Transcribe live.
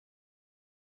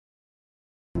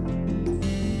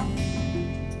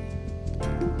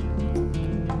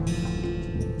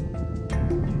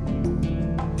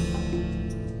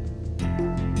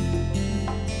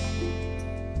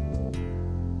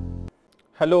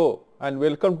Hello and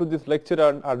welcome to this lecture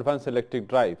on advanced electric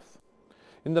drives.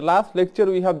 In the last lecture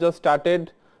we have just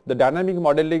started the dynamic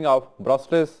modeling of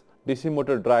brushless DC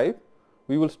motor drive.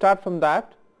 We will start from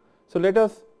that. So let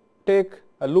us take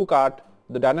a look at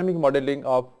the dynamic modeling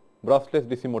of brushless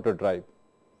DC motor drive.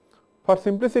 For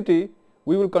simplicity,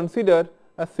 we will consider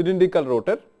a cylindrical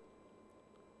rotor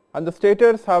and the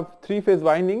stators have three-phase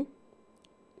winding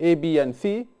A, B and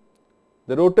C.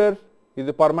 The rotor is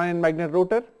a permanent magnet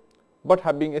rotor but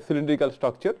having a cylindrical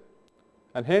structure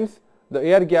and hence the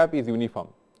air gap is uniform.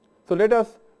 So let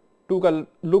us take a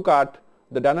look at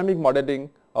the dynamic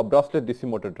modeling of brushless DC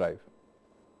motor drive.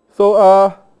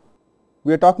 So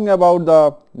we are talking about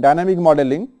the dynamic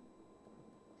modeling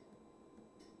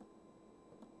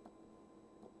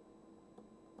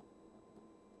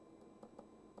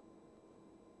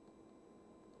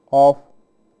of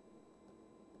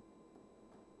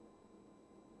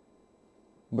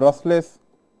brushless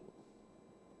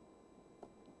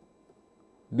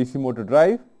DC motor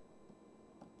drive.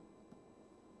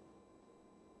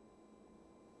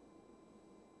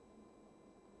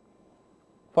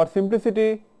 For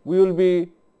simplicity, we will be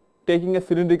taking a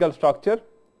cylindrical structure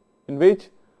in which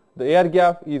the air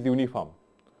gap is uniform.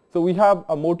 So we have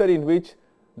a motor in which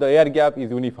the air gap is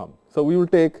uniform. So we will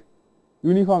take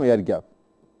uniform air gap.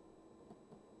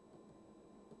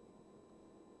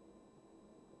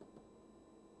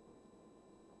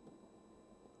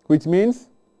 Which means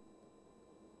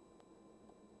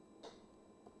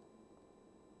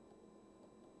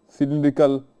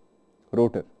cylindrical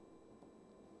rotor.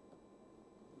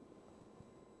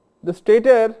 The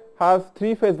stator has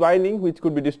three-phase winding which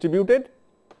could be distributed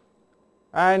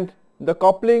and the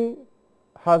coupling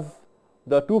has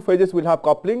the two phases will have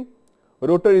coupling.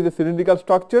 Rotor is a cylindrical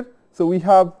structure. So we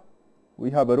have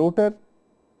a rotor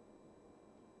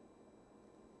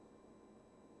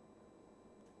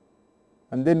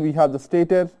and then we have the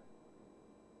stator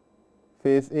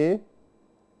phase A,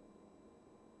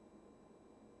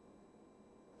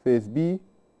 phase B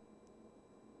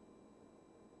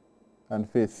and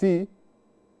phase C,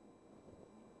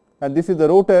 and this is the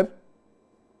rotor.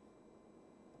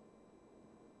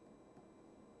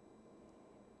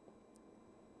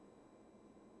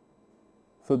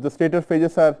 So the stator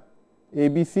phases are A,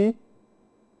 B, C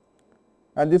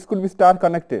and this could be star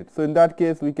connected. So in that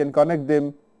case we can connect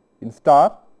them in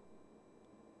star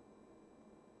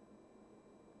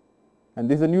and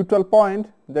this is a neutral point,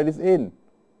 that is N.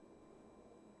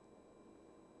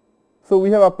 So we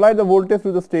have applied the voltage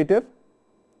to the stator,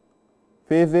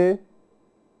 phase A,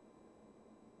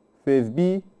 phase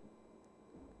B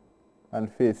and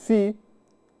phase C,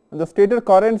 and the stator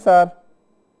currents are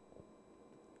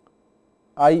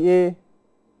IA,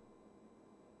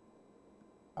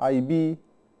 IB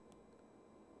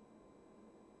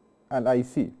and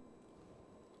IC.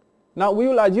 Now we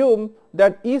will assume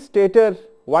that each stator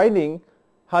winding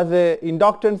has a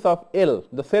inductance of L,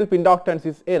 the self inductance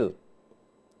is L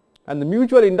and the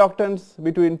mutual inductance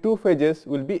between two phases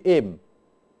will be M.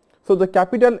 So the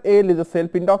capital L is the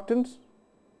self inductance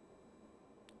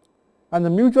and the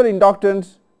mutual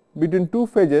inductance between two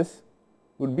phases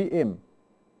would be M,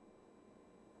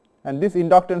 and this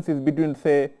inductance is between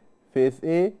say phase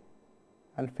A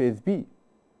and phase B,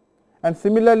 and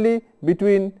similarly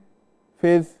between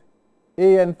phase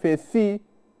A and phase C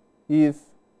is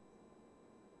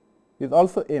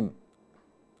also M.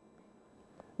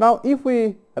 Now if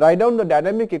we write down the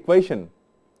dynamic equation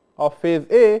of phase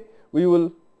A, we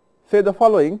will say the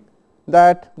following,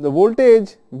 that the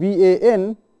voltage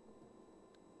VAN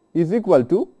is equal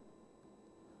to,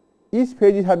 each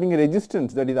phase is having a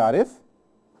resistance, that is RS.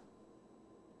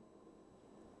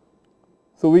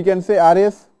 So we can say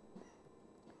RS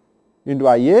into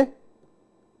IA,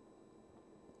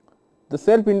 the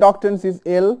self inductance is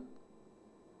L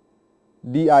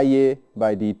dIA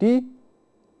by dt,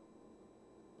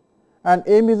 and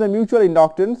M is a mutual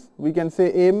inductance, we can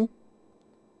say M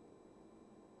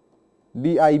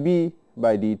dIB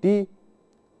by dt,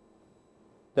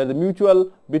 that is the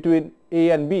mutual between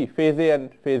A and B, phase A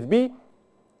and phase B,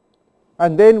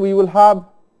 and then we will have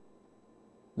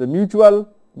the mutual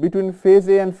between phase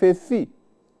A and phase C,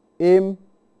 M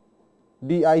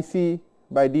dIC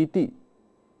by dt,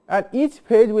 and each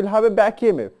phase will have a back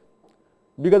EMF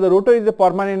because the rotor is a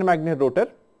permanent magnet rotor.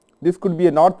 This could be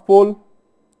a north pole,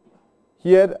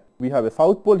 here we have a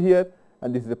south pole here,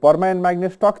 and this is a permanent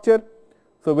magnet structure.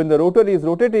 So when the rotor is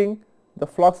rotating, the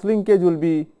flux linkage will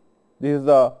be, this is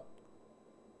the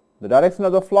direction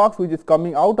of the flux which is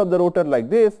coming out of the rotor like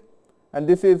this, and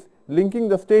this is linking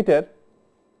the stator,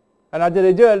 and as a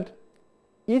result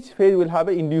each phase will have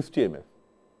a induced EMF.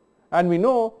 And we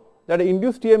know that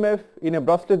induced EMF in a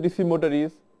brushless DC motor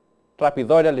is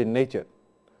trapezoidal in nature.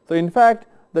 So, in fact,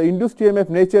 the induced EMF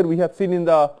nature we have seen in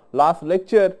the last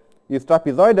lecture is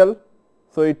trapezoidal.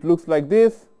 So, it looks like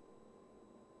this.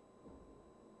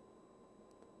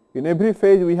 In every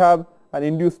phase we have an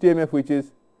induced EMF which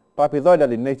is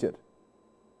trapezoidal in nature.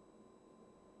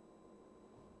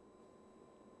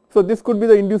 So, this could be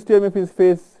the induced EMF in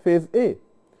phase A.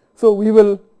 So, we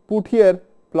will put here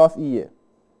plus EA.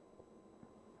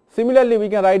 Similarly, we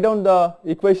can write down the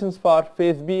equations for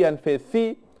phase B and phase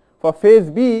C. For phase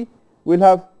B, we will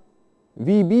have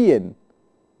VBN,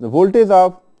 the voltage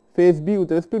of phase B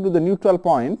with respect to the neutral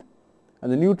point,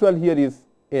 and the neutral here is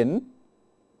N.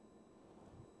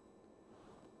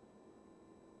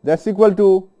 That is equal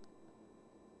to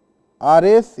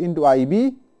RS into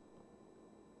IB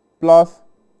plus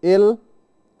L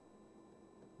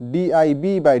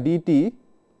DIB by dt.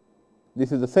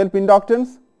 This is the self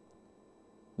inductance,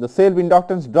 the self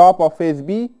inductance drop of phase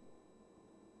B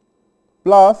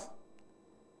plus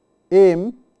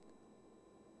M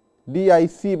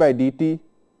DIC by dt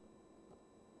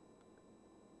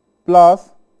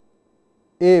plus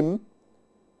M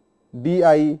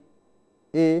DIA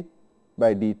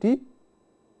by dt,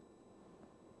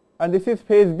 and this is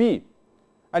phase B,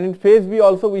 and in phase B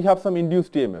also we have some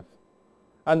induced EMF,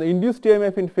 and the induced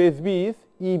EMF in phase B is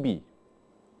EB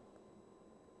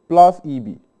plus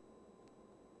EB.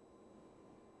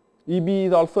 EB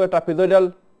is also a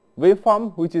trapezoidal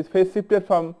waveform which is phase shifted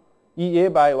from EA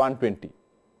by 120.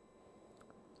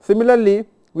 Similarly,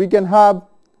 we can have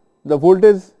the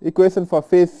voltage equation for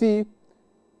phase C.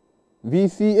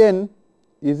 VCN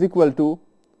is equal to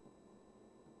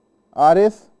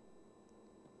RS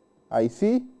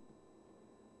IC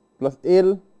plus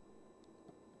L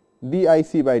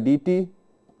DIC by dt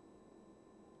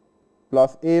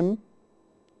plus M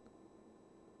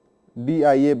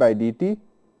DIA by dt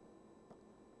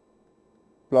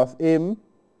plus M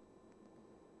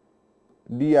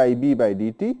DIB by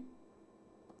dt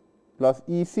plus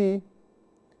EC,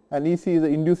 and EC is the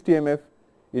induced EMF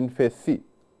in phase C.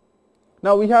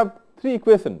 Now, we have three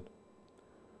equations.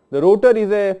 The rotor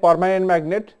is a permanent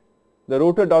magnet, the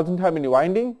rotor does not have any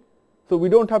winding. So, we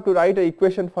do not have to write an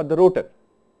equation for the rotor.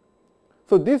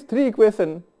 So, these three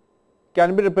equations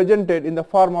can be represented in the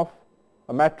form of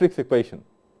a matrix equation.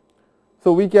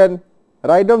 So, we can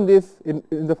write down this in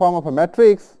the form of a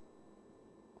matrix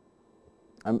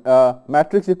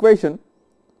equation.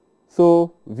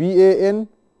 So, VAN,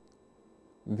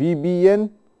 VBN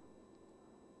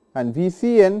and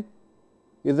VCN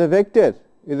is a vector,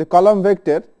 is a column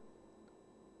vector,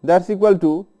 that is equal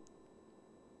to,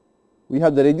 we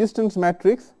have the resistance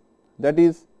matrix, that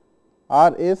is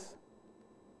RS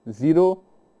 0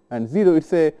 and 0, it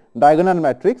is a diagonal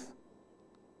matrix,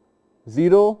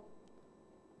 0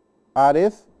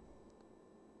 RS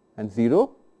and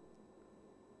 0,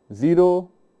 0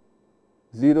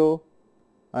 0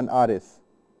 and RS.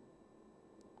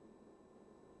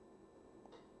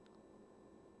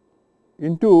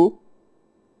 Into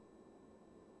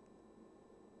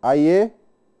IA,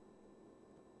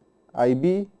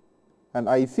 IB and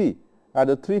IC are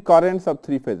the three currents of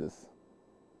three phases.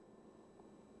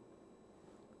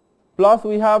 Plus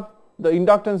we have the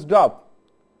inductance drop,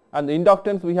 and the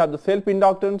inductance we have the self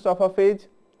inductance of a phase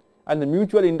and the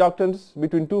mutual inductance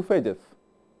between two phases.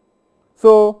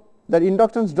 So, that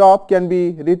inductance drop can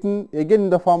be written again in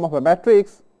the form of a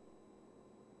matrix.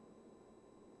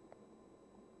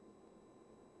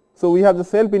 So, we have the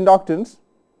self inductance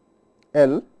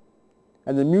L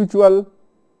and the mutual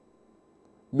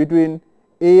between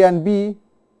A and B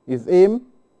is M,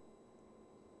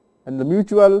 and the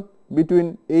mutual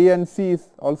between A and C is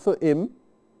also M.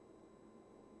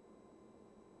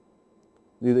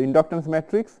 This is the inductance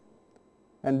matrix,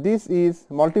 and this is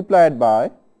multiplied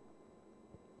by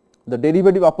the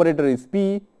derivative operator is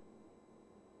P,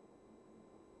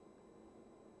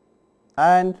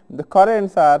 and the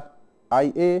currents are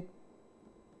IA,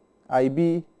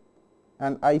 IB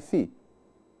and IC.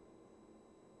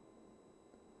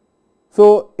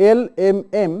 So,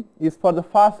 LMM is for the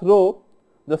first row.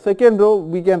 The second row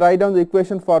we can write down the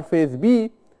equation for phase B.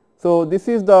 So, this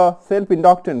is the self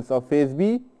inductance of phase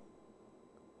B,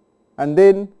 and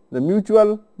then the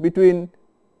mutual between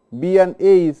B and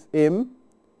A is M,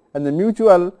 and the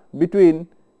mutual between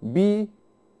B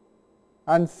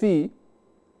and C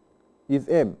is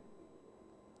M.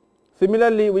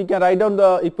 Similarly, we can write down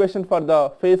the equation for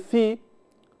the phase C,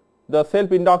 the self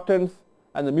inductance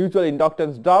and the mutual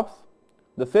inductance drops.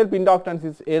 The self inductance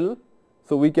is L.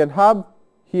 So, we can have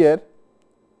here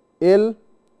L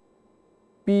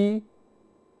P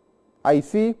I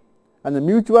C, and the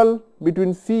mutual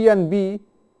between C and B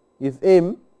is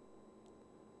M,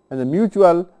 and the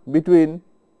mutual between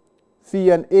C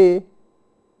and A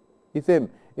is M.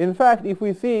 In fact, if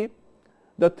we see,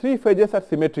 the three phases are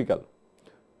symmetrical.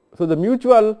 So, the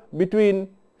mutual between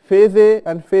phase A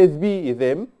and phase B is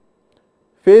M,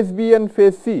 phase B and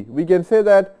phase C, we can say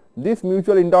that this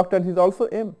mutual inductance is also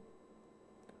M.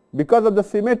 Because of the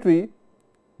symmetry,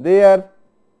 they are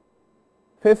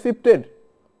phase shifted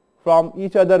from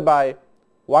each other by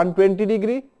 120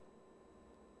 degree,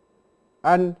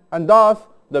 and thus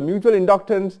the mutual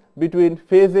inductance between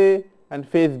phase A and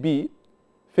phase B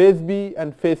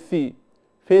and phase C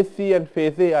and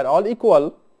phase A are all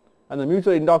equal, and the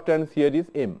mutual inductance here is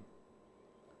M.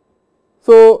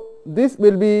 So, this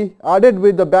will be added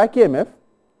with the back EMF,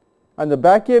 and the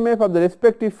back EMF of the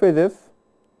respective phases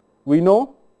we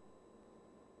know,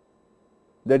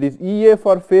 that is EA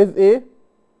for phase A,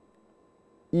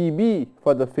 EB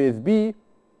for the phase B,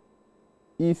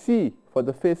 EC for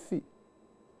the phase C.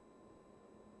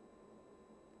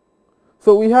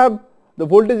 So, we have the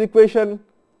voltage equation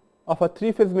of a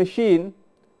three-phase machine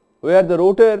where the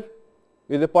rotor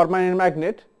is a permanent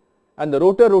magnet and the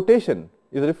rotor rotation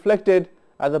is reflected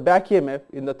as a back EMF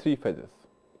in the three phases.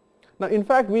 Now, in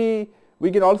fact, we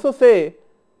can also say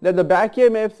that the back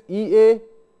EMFs EA,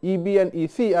 EB and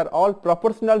EC are all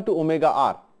proportional to omega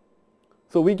r.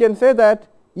 So, we can say that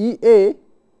EA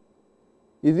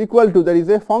is equal to, there is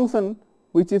a function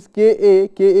which is Ka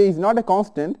is not a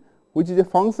constant, which is a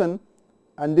function,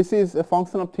 and this is a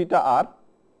function of theta r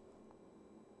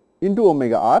into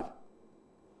omega r.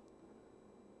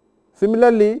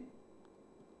 Similarly,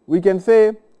 we can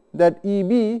say that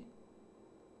EB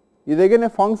is again a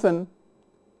function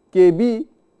Kb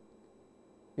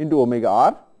into omega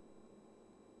r,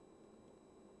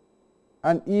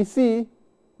 and EC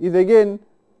is again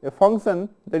a function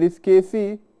that is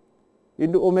Kc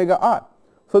into omega r.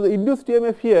 So, the induced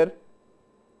EMF here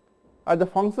are the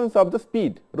functions of the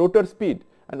speed, rotor speed,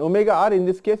 and omega r in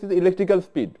this case is the electrical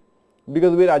speed,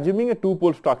 because we are assuming a two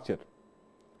pole structure.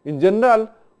 In general,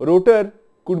 rotor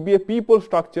could be a p pole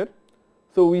structure.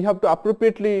 So, we have to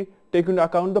appropriately take into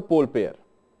account the pole pair.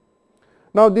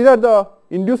 Now, these are the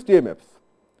induced EMFs.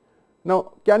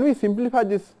 Now, can we simplify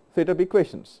this set of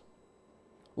equations?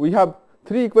 We have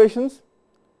three equations,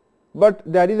 but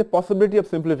there is a possibility of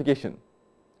simplification,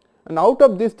 and out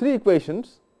of these three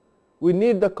equations we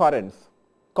need the currents.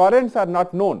 Currents are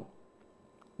not known.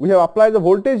 We have applied the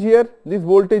voltage here. This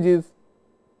voltage is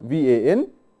VAN,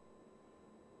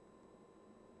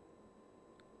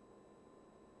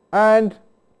 and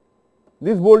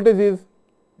this voltage is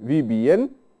VBN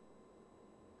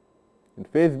in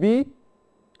phase B,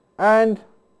 and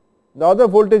the other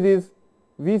voltage is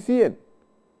VCN.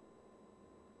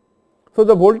 So,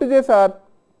 the voltages are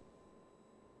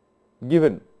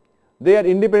given, they are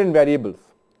independent variables.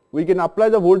 We can apply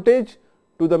the voltage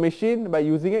to the machine by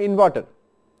using an inverter.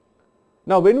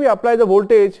 Now, when we apply the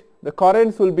voltage, the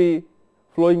currents will be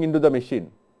flowing into the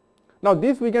machine. Now,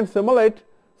 this we can simulate.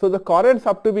 So, the currents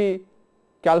have to be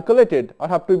calculated or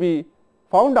have to be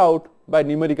found out by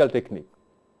numerical technique.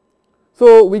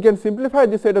 So, we can simplify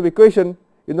this set of equation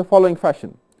in the following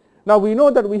fashion. Now, we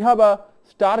know that we have a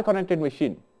star connected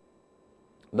machine.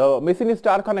 The machine is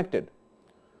star connected.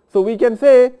 So, we can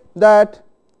say that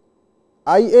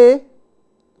IA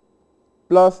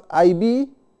plus IB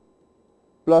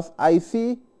plus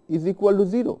IC is equal to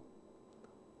 0.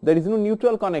 There is no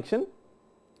neutral connection.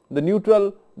 The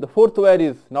neutral, the fourth wire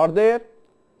is not there.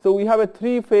 So, we have a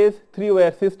three phase, three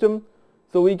wire system.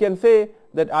 So, we can say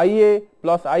that IA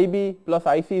plus IB plus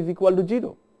IC is equal to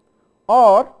 0,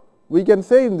 or we can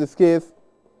say in this case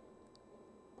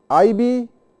IB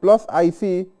plus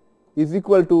IC is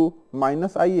equal to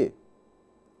minus IA.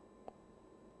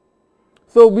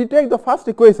 So, we take the first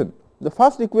equation. The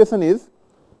first equation is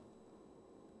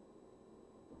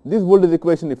this voltage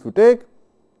equation. If you take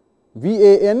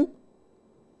VAN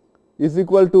is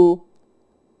equal to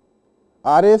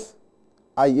RS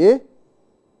IA,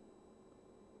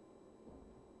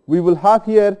 we will have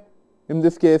here in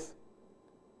this case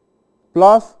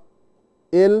plus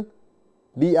L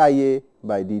DIA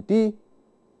by dt.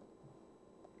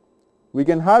 We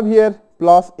can have here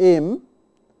plus M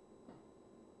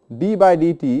d by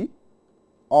dt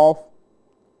of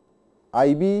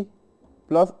IB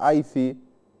plus IC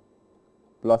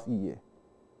plus EA.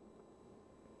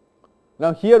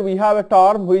 Now, here we have a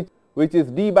term which is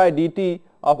d by dt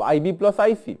of IB plus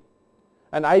IC,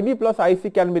 and IB plus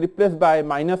IC can be replaced by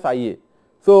minus IA.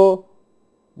 So,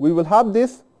 we will have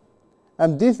this,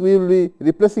 and this we will be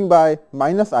replacing by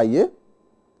minus IA.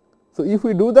 So, if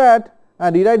we do that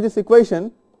and rewrite this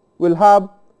equation, we will have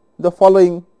the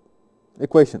following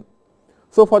equation.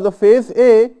 So, for the phase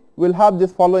A, we will have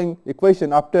this following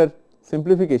equation after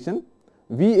simplification: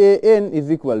 VAN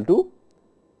is equal to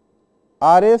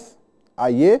RS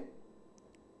IA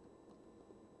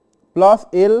plus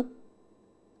L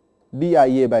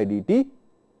DIA by dt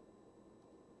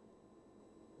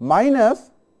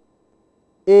minus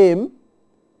M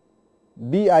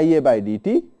DIA by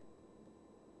dt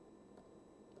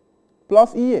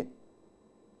plus EA.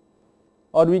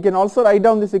 Or we can also write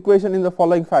down this equation in the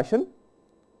following fashion: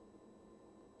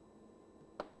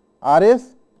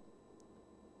 RS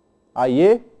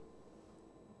IA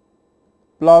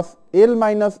plus L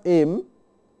minus M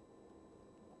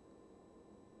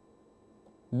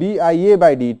DIA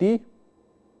by dt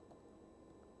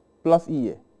plus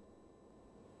EA.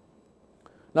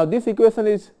 Now, this equation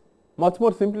is much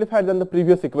more simplified than the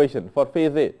previous equation for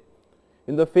phase A.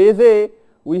 In the phase A,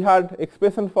 we had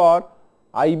expression for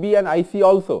IB and IC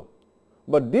also,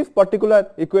 but this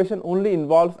particular equation only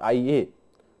involves IA.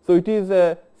 So, it is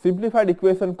a simplified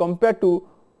equation compared to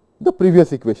the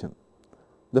previous equation.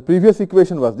 The previous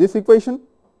equation was this equation,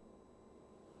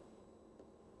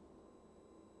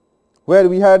 where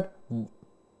we had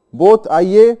both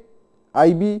IA,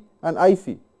 IB and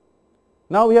IC.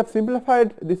 Now, we have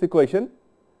simplified this equation,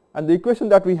 and the equation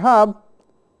that we have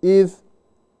is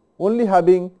only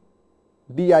having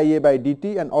DIA by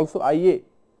dt and also IA.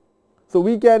 So,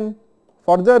 we can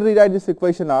further rewrite this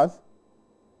equation as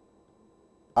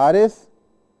RS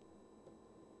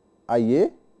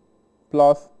IA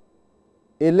plus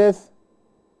LS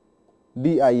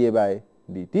DIA by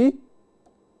dt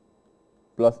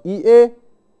plus EA.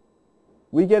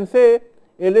 We can say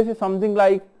LS is something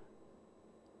like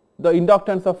the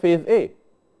inductance of phase A,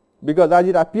 because as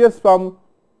it appears from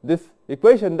this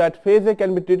equation that phase A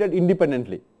can be treated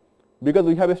independently, because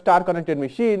we have a star connected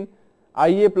machine,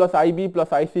 IA plus IB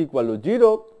plus IC equal to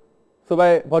 0. So,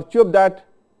 by virtue of that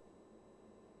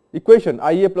equation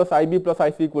IA plus IB plus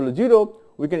IC equal to 0,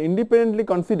 we can independently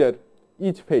consider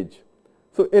each phase.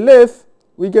 So, LS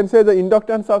we can say the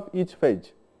inductance of each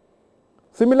phase.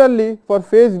 Similarly, for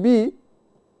phase B,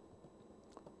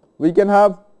 we can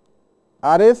have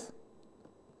RS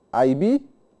IB,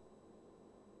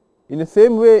 in the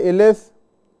same way LS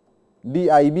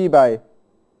DIB by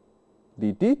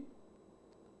dt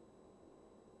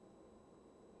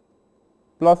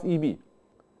plus EB,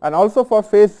 and also for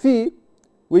phase C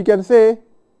we can say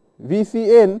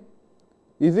VCN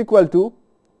is equal to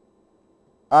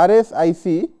RS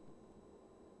IC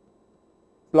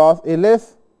plus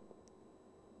LS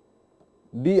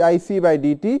DIC by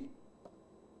dt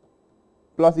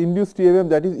plus induced EMF,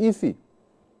 that is EC.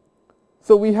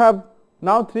 So, we have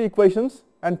now 3 equations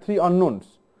and 3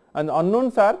 unknowns, and the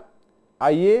unknowns are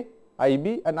IA,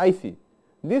 IB and IC.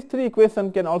 These 3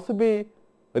 equations can also be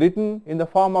written in the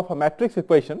form of a matrix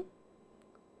equation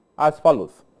as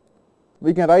follows.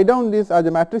 We can write down this as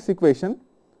a matrix equation: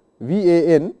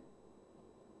 VAN,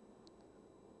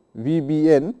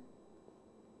 VBN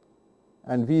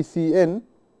and VCN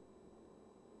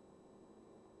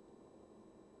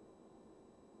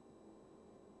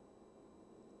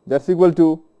that is equal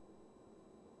to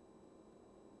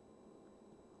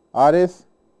RS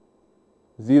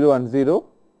 0 and 0,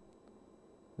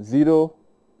 0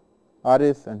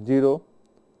 RS and 0,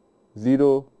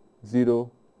 0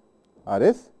 0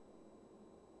 RS,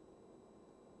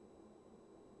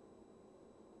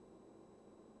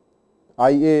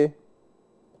 IA,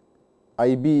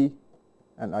 IB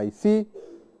and IC,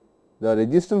 the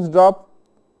resistance drop,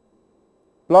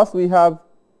 plus we have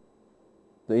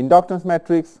the inductance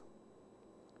matrix.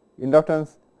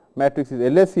 Inductance matrix is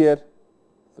LS here,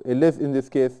 so LS in this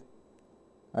case,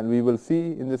 and we will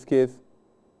see in this case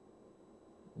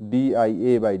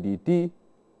DIA by dt,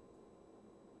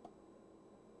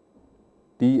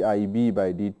 DIB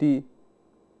by dt,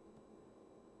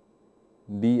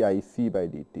 DIC by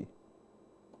dt.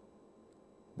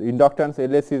 The inductance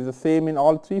LS is the same in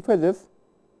all 3 phases.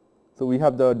 So, we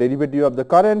have the derivative of the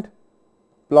current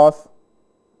plus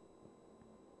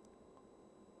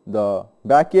the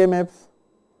back EMFs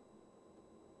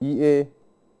EA,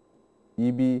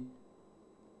 EB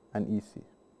and EC.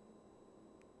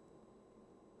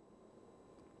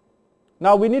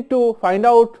 Now, we need to find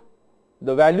out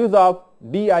the values of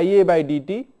DIA by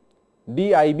dt,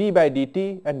 DIB by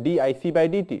dt and DIC by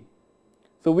dt.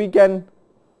 So, we can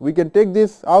take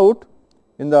this out.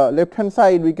 In the left hand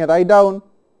side we can write down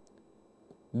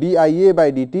DIA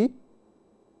by dt,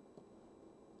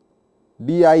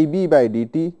 DIB by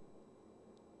dt,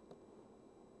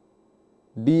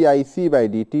 DIC by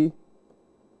dt,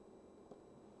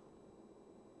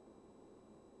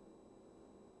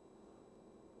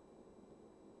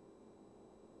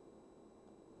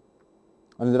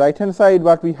 On the right hand side,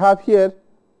 what we have here,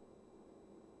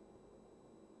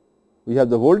 we have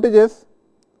the voltages.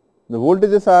 The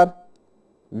voltages are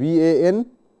VAN,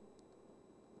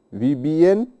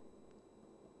 VBN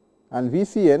and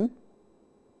VCN,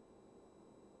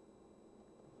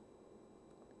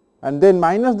 and then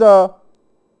minus the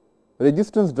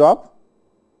resistance drop,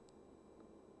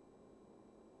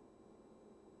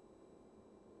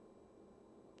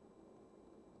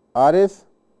 RS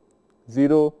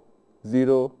 0,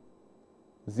 0,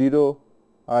 0,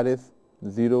 RS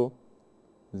 0,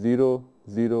 0,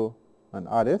 0 and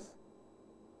RS.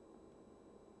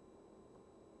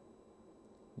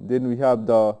 Then we have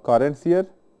the currents here,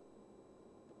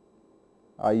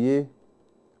 IA,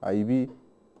 IB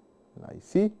and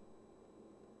IC,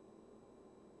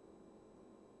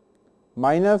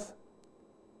 minus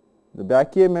the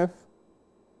back EMF,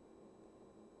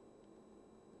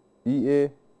 EA,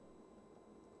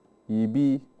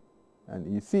 EB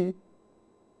and EC.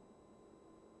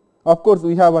 Of course,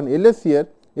 we have an LS here.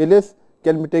 LS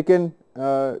can be taken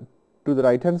to the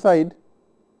right hand side.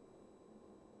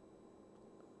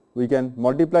 We can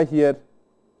multiply here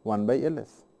 1 by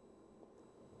LS.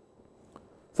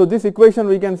 So, this equation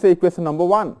we can say equation number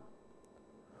 1.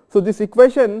 So, this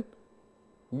equation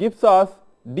gives us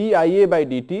dIA by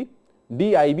dt,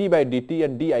 dIB by dt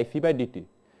and dIC by dt.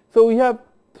 So, we have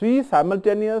 3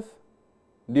 simultaneous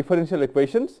differential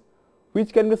equations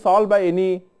which can be solved by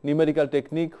any numerical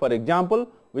technique. For example,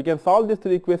 we can solve these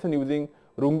 3 equations using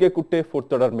Runge-Kutta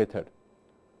 4th order method.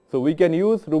 So, we can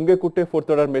use Runge-Kutta 4th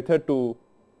order method to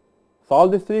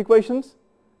solve these 3 equations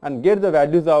and get the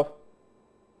values of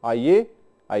IA,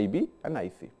 IB and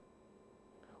IC.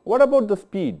 What about the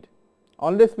speed?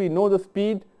 Unless we know the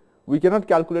speed, we cannot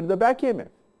calculate the back EMF,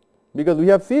 because we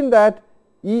have seen that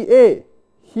EA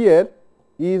here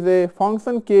is a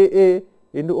function Ka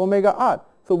into omega r.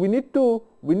 So, we need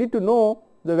to know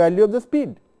the value of the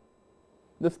speed.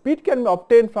 The speed can be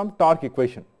obtained from torque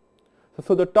equation.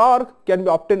 So, the torque can be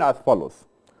obtained as follows.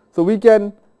 So, we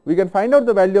can find out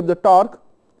the value of the torque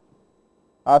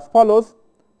as follows.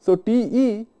 So,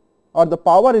 Te or the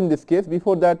power in this case,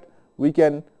 before that we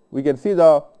can see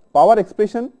the power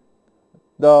expression.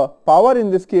 The power in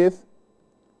this case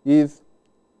is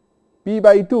P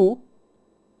by 2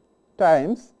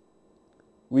 times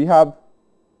we have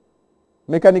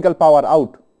mechanical power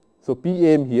out. So,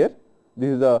 Pam here,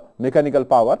 this is the mechanical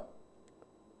power,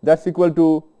 that is equal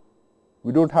to,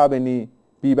 we do not have any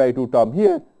P by 2 term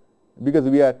here, because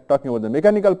we are talking about the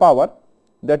mechanical power,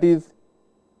 that is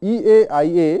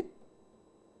EAIA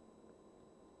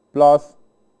plus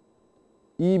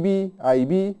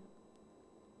EBIB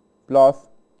plus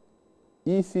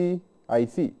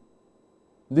ECIC.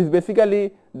 This is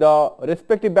basically the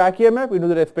respective back EMF into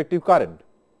the respective current.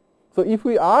 So, if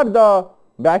we add the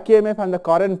back EMF and the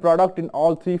current product in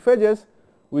all 3 phases,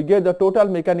 we get the total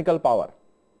mechanical power,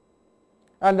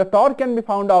 and the torque can be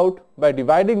found out by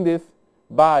dividing this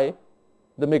by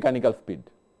the mechanical speed.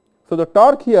 So, the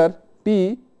torque here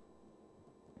T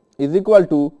is equal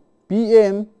to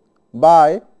Pm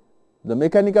by the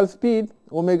mechanical speed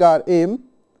omega m,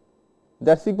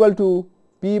 that is equal to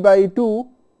P by 2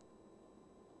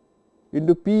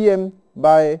 into Pm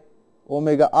by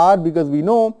omega r, because we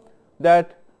know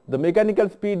that the mechanical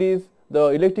speed is the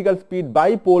electrical speed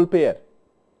by pole pair.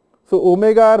 So,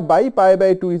 omega r by pi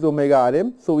by 2 is omega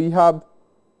rm. So, we have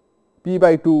P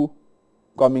by 2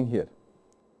 coming here.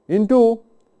 Into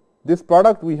this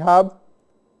product, we have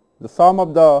the sum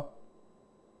of the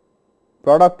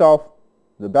product of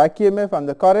the back EMF and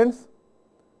the currents,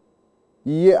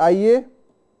 EAIA,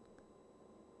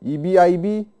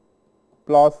 EBIB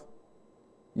plus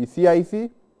ECIC,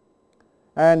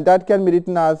 and that can be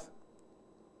written as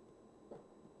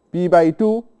P by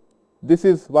 2. This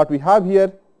is what we have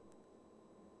here,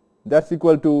 that is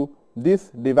equal to this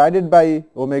divided by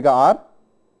omega r,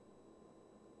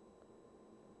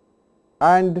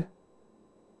 and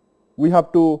we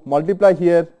have to multiply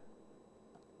here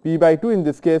P by 2 in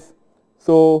this case.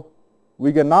 So,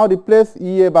 we can now replace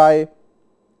EA by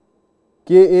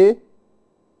Ka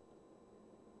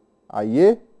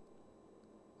IA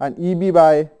and EB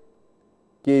by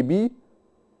Kb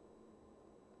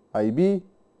IB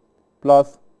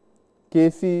plus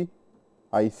Kc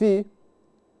Ic,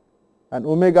 and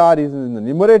omega r is in the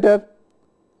numerator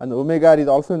and omega r is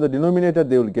also in the denominator,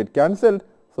 they will get cancelled.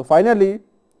 So, finally,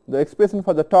 the expression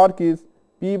for the torque is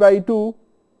P by 2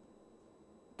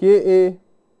 Ka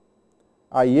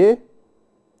Ia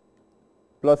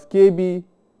plus Kb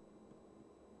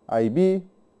Ib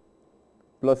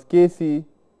plus Kc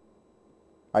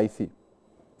Ic.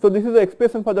 So, this is the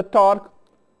expression for the torque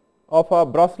of a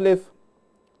brushless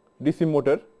DC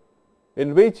motor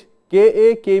in which Ka,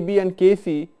 Kb and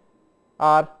Kc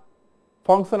are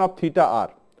function of theta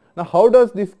r. Now, how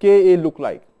does this Ka look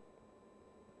like?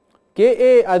 Ka,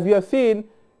 as we have seen,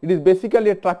 it is basically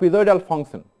a trapezoidal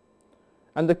function,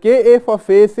 and the Ka for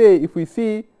phase A, if we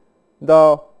see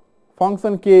the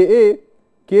function Ka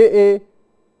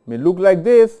may look like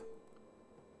this,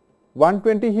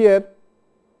 120 here,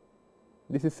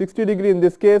 this is 60 degree in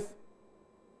this case,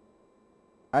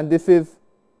 and this is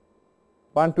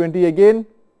 120 again,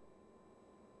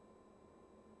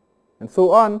 and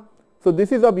so on. So,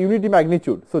 this is of unity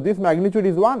magnitude. So, this magnitude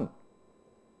is 1.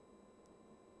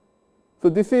 So,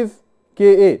 this is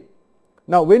Ka.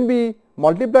 Now, when we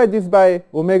multiply this by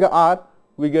omega r,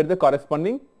 we get the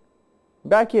corresponding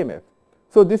back EMF.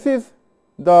 So, this is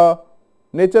the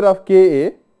nature of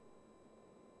Ka.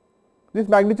 This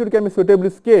magnitude can be suitably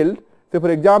scaled. Say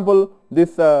for example,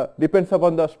 this depends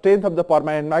upon the strength of the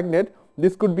permanent magnet.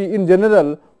 This could be, in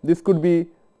general, this could be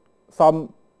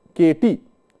some Kt.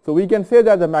 So, we can say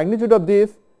that the magnitude of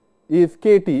this is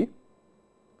Kt,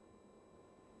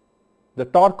 the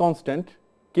torque constant,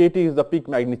 Kt is the peak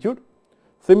magnitude.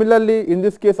 Similarly, in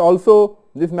this case also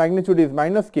this magnitude is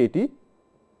minus Kt,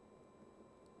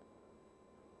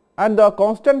 and the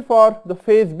constant for the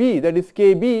phase B, that is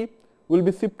Kb, will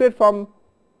be shifted from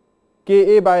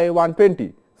Ka by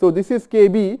 120. So, this is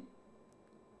Kb.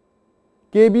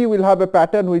 Kb will have a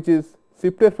pattern which is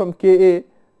shifted from Ka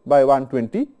by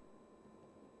 120.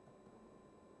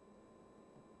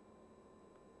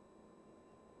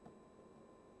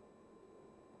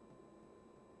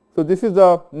 So, this is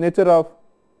the nature of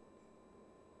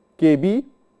Kb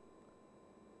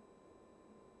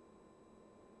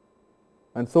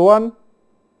and so on,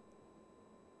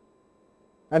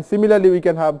 and similarly we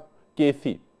can have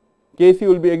Kc. Kc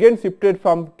will be again shifted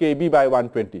from Kb by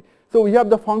 120. So, we have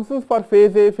the functions for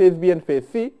phase A, phase B and phase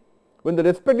C. When the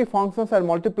respective functions are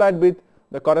multiplied with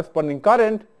the corresponding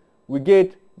current, we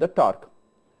get the torque,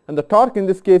 and the torque in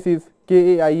this case is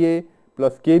Ka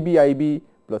plus Kb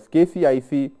plus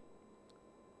Kc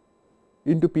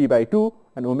into P by 2,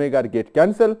 and omega get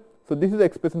cancelled. So, this is the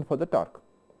expression for the torque.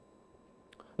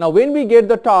 Now, when we get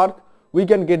the torque, we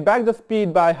can get back the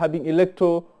speed by having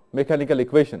electromechanical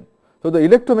equation. So, the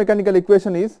electromechanical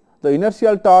equation is the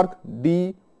inertial torque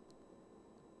d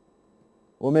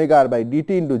omega r by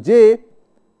dt into j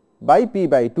by P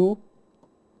by 2.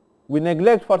 We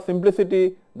neglect for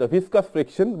simplicity the viscous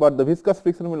friction, but the viscous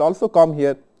friction will also come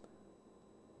here,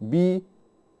 B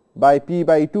by P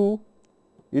by 2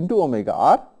 into omega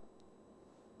r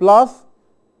plus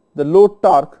the load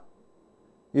torque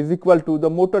is equal to the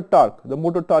motor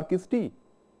torque is T.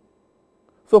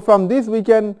 So, from this we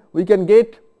can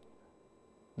get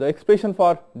the expression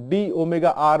for d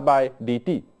omega r by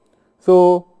dt.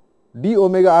 So, d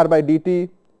omega r by dt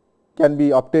can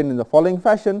be obtained in the following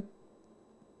fashion,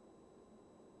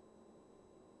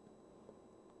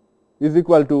 is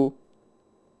equal to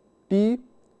T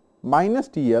minus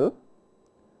TL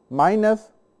minus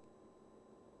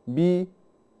B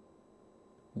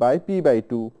by P by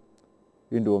 2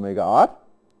 into omega r.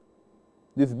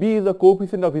 This B is the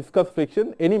coefficient of viscous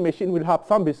friction. Any machine will have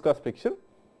some viscous friction,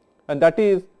 and that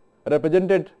is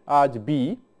represented as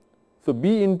B. So,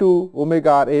 B into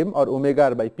omega r m or omega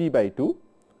r by P by 2.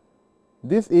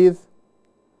 This is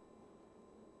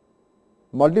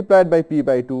multiplied by P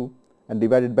by 2 and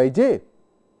divided by J.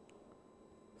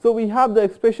 So, we have the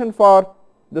expression for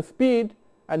the speed,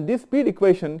 and this speed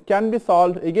equation can be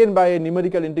solved again by a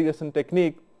numerical integration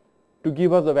technique to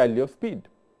give us the value of speed.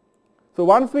 So,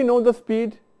 once we know the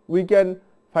speed, we can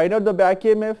find out the back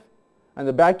EMF, and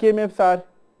the back EMFs are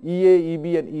EA, EB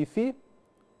and EC.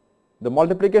 The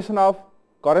multiplication of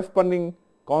corresponding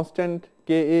constant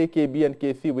Ka, Kb and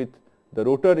Kc with the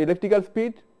rotor electrical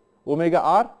speed omega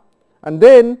r, and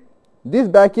then these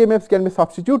back EMFs can be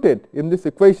substituted in this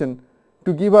equation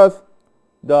to give us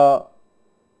the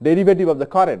derivative of the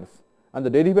currents, and the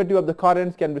derivative of the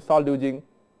currents can be solved using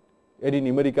any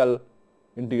numerical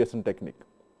integration technique.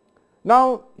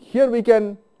 Now, here we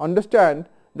can understand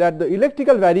that the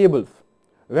electrical variables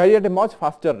vary at a much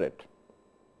faster rate.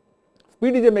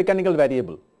 Speed is a mechanical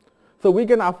variable. So, we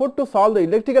can afford to solve the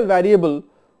electrical variable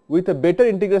with a better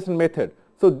integration method.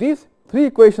 So, these three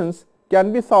equations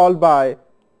can be solved by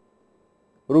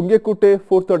Runge-Kutta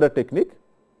fourth order technique.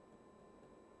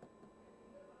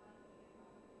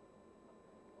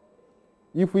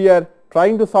 If we are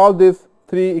trying to solve these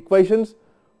three equations,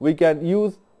 we can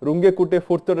use Runge-Kutta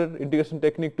fourth order integration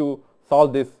technique to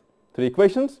solve these three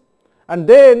equations, and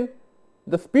then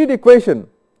the speed equation,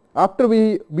 after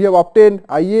we have obtained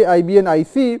Ia, Ib and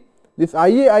Ic, this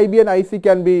Ia, Ib and Ic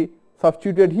can be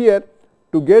substituted here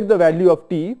to get the value of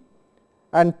T,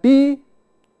 and T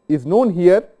is known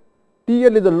here.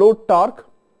 TL is the load torque,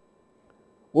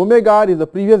 omega r is the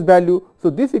previous value. So,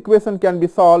 this equation can be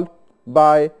solved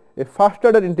by a first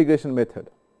order integration method.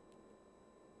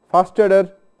 First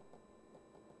order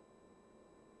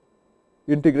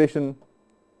integration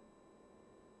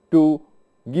to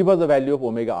give us the value of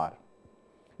omega r.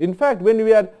 In fact, when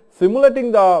we are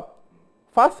simulating the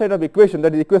first set of equation,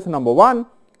 that is equation number 1,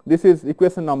 this is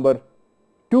equation number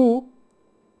 2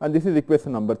 and this is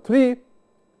equation number 3.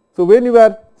 So, when you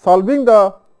are solving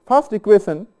the first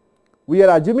equation, we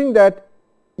are assuming that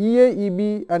EA,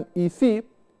 EB and EC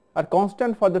are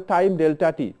constant for the time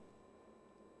delta t.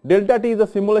 Delta t is a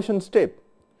simulation step.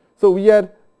 So, we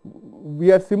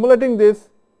are simulating this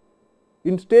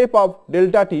in step of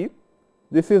delta t.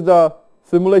 This is the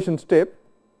simulation step,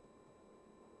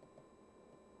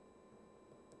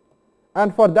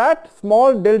 and for that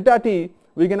small delta t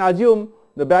we can assume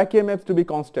the back EMFs to be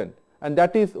constant, and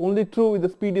that is only true if the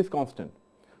speed is constant.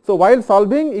 So, while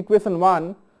solving equation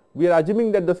 1, we are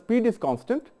assuming that the speed is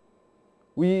constant.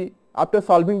 We, after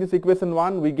solving this equation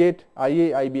 1, we get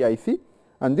IA, IB, IC,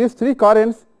 and these 3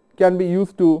 currents can be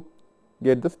used to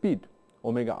get the speed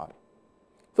omega r.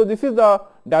 So, this is the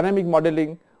dynamic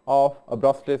modeling of a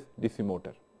brushless DC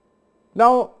motor.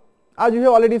 Now, as you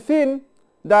have already seen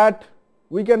that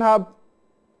we can have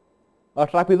a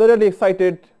trapezoidally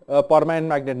excited permanent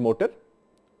magnet motor.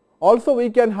 Also, we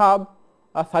can have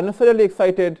a sinusoidally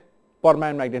excited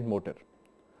permanent magnet motor,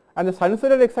 and the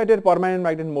sinusoidally excited permanent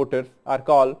magnet motors are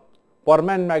called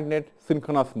permanent magnet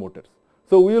synchronous motors.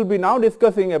 So, we will be now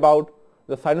discussing about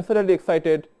the sinusoidally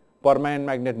excited permanent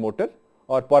magnet motor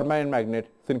or permanent magnet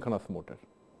synchronous motor.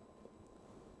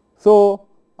 So,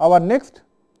 our next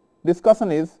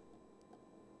discussion is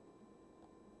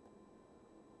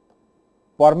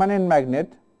permanent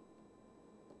magnet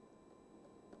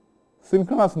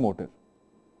synchronous motor.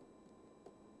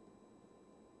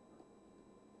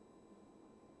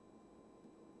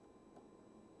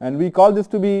 And we call this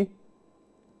to be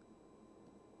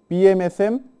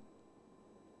PMSM,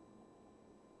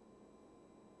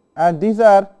 and these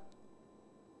are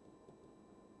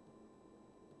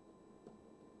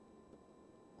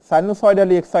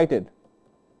sinusoidally excited,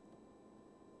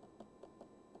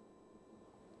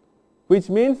 which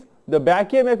means the back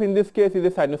EMF in this case is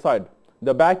a sinusoid.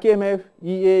 The back EMF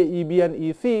EA, EB and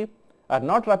EC are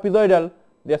not trapezoidal,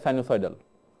 they are sinusoidal.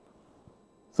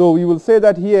 So, we will say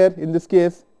that here in this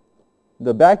case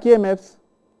the back EMFs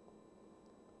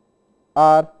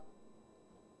are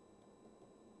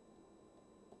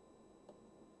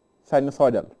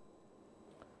sinusoidal.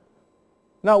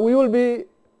 Now, we will be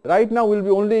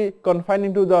only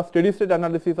confining to the steady state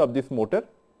analysis of this motor,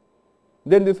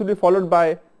 then this will be followed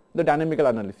by the dynamical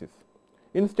analysis.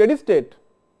 In steady state,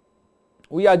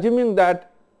 we are assuming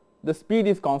that the speed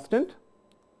is constant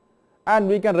and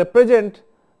we can represent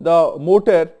the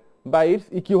motor by its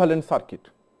equivalent circuit.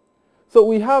 So,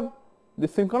 we have the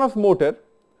synchronous motor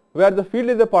where the field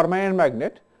is a permanent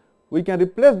magnet. We can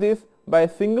replace this by a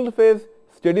single phase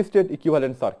steady state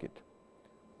equivalent circuit.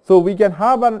 So, we can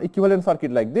have an equivalent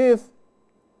circuit like this.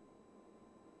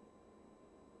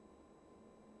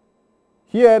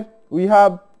 Here we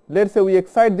have, let us say we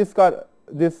excite this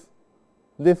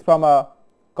from a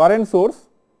current source,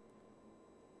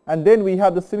 and then we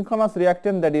have the synchronous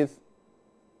reactant, that is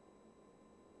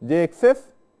JXS,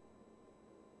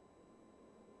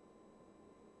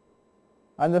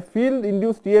 and the field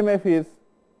induced EMF is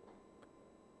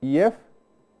EF,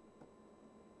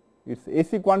 it is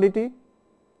AC quantity,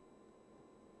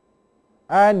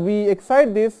 and we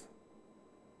excite this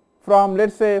from, let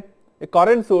us say, a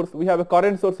current source. We have a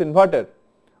current source inverter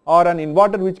or an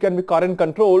inverter which can be current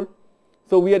controlled.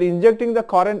 So, we are injecting the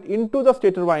current into the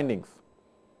stator windings.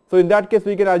 So, in that case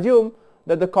we can assume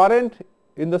that the current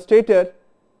in the stator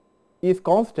is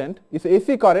constant, is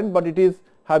AC current, but it is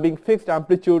having fixed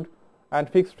amplitude and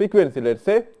fixed frequency, let us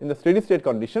say, in the steady state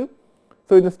condition.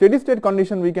 So, in the steady state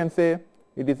condition we can say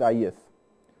it is IS.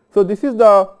 So, this is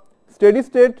the steady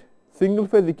state single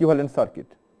phase equivalent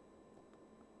circuit.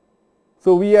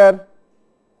 So, we are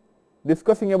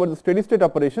discussing about the steady state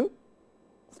operation,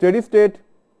 steady state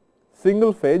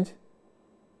single phase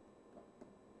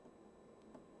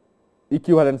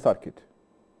equivalent circuit.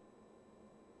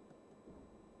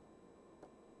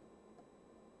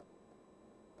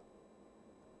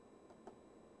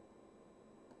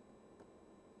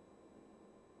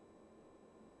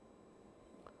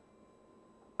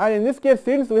 And in this case,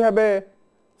 since we have a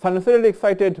sinusoidally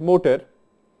excited motor,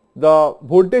 the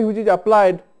voltage which is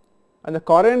applied and the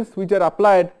currents which are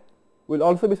applied will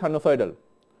also be sinusoidal.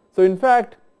 So, in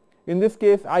fact, in this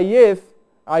case IS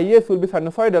Is will be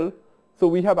sinusoidal. So,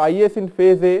 we have Is in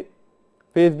phase A,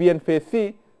 phase B and phase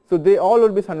C. So, they all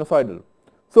will be sinusoidal.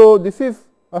 So, this is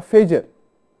a phasor,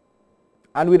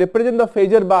 and we represent the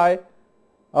phasor by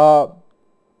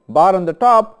bar on the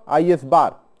top, Is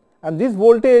bar, and this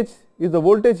voltage is the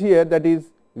voltage here, that is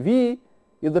V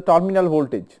is the terminal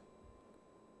voltage,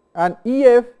 and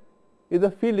Ef is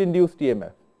the field induced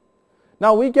EMF.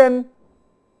 Now, we can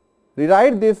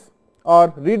rewrite this or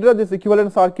redraw this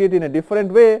equivalent circuit in a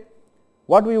different way.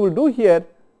 What we will do here,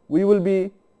 we will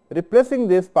be replacing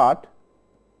this part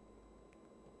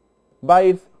by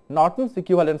its Norton's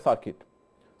equivalent circuit.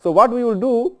 So, what we will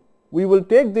do, we will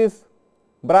take this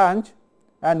branch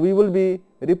and we will be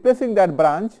replacing that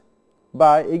branch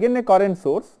by again a current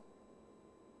source.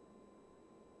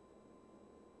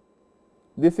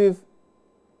 This is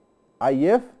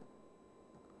If,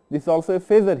 this is also a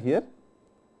phasor here,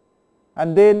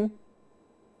 and then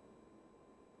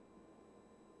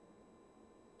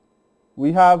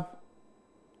we have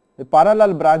a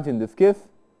parallel branch in this case,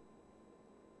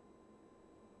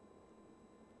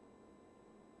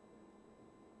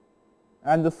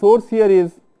 and the source here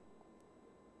is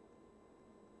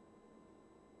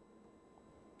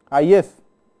Is.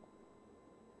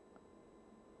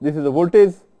 This is a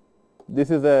voltage, this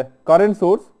is a current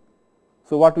source.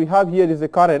 So, what we have here is a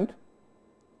current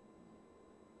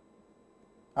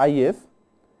Is,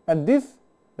 and this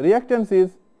reactance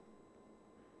is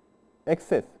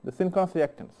Xs, the synchronous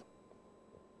reactance.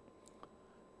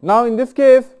 Now, in this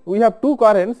case we have two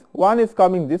currents, one is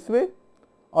coming this way,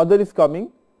 other is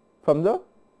coming from the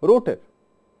rotor,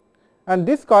 and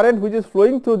this current which is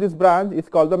flowing through this branch is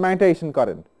called the magnetization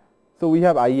current. So, we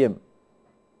have Im.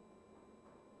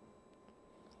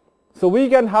 So, we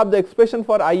can have the expression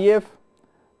for If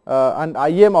and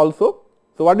Im also.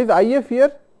 So, what is If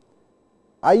here?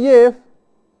 If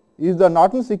is the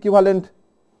Norton's equivalent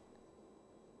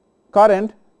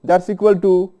current, that is equal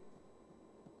to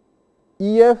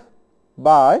Ef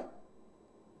by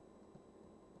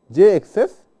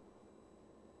Jxs,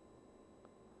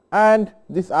 and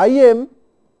this Im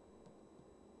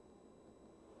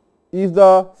is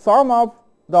the sum of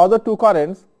the other two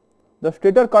currents. The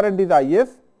stator current is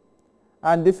Is,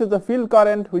 and this is the field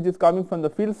current which is coming from the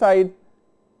field side,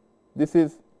 this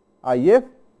is If.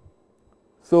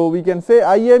 So, we can say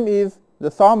Im is the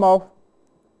sum of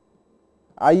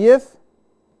Is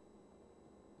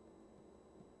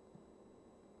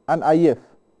and If.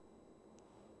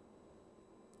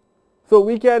 So,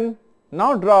 we can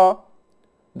now draw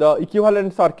the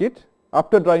equivalent circuit.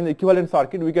 After drawing the equivalent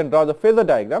circuit, we can draw the phasor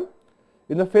diagram.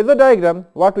 In the phasor diagram,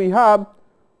 what we have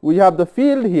the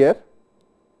field here,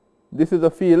 this is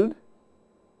the field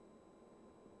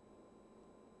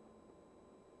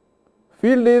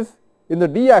is in the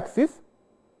d axis,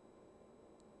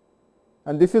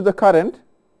 and this is the current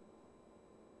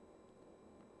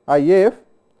If,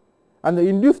 and the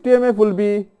induced EMF will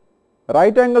be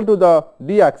right angle to the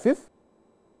d axis.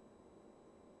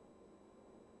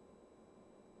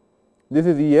 This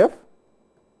is Ef,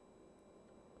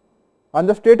 and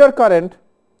the stator current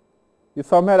is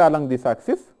somewhere along this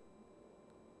axis,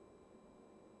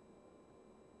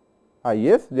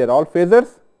 Is, they are all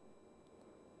phasors,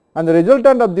 and the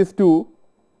resultant of these two,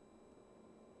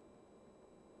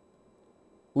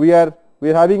 we are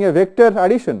having a vector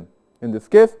addition in this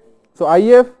case. So,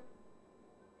 If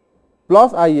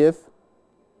plus Is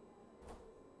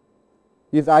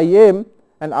is Im,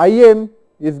 and Im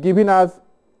is given as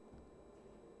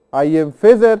Im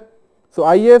phasor. So,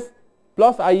 Is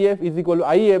plus If is equal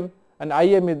to Im, and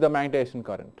Im is the magnetization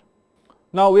current.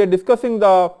 Now, we are discussing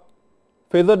the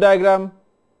phasor diagram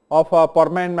of a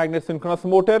permanent magnet synchronous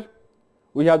motor.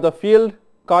 We have the field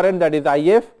current, that is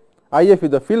If. If is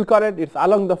the field current, it is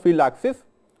along the field axis.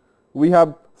 We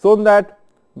have shown that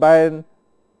by an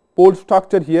pole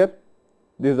structure here,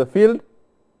 this is the field,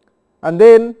 and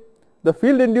then the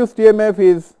field induced EMF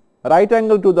is right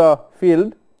angle to the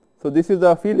field. So, this is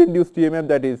the field induced EMF,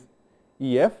 that is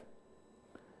Ef,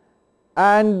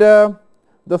 and the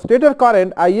stator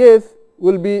current Is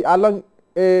will be along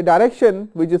a direction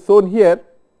which is shown here,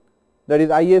 that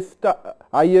is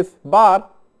Is bar,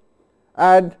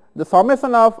 and the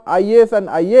summation of Is and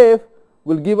If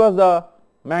will give us the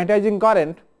magnetizing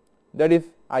current, that is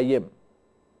Im.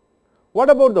 What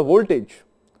about the voltage?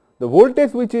 The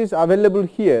voltage which is available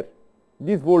here,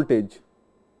 this voltage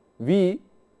V,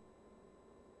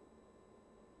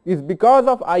 is because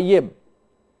of Im.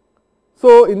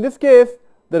 So, in this case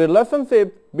the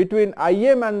relationship between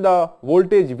Im and the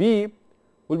voltage V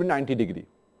will be 90 degree.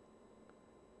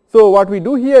 So, what we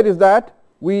do here is that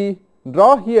we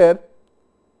draw here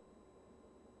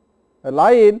a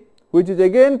line which is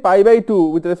again pi by 2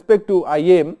 with respect to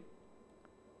Im,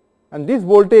 and this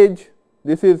voltage,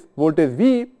 this is voltage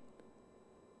V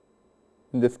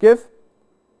in this case.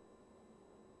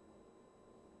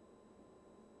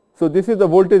 So, this is the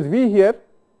voltage V here,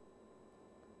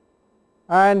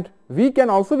 and V can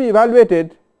also be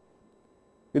evaluated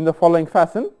in the following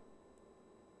fashion.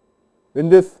 In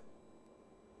this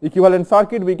equivalent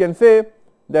circuit, we can say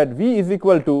that V is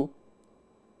equal to,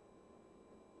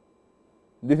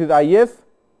 this is Is,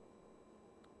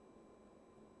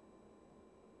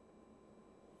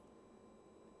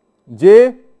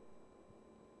 J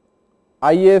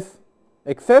Is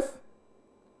excess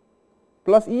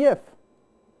plus Ef.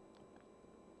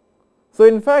 So,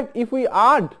 in fact, if we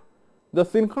add the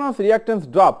synchronous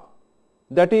reactance drop,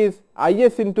 that is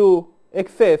Is into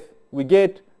excess, we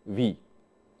get V.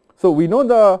 So, we know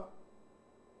the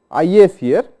Is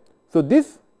here. So,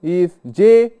 this is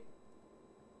J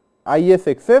Is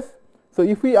excess. So,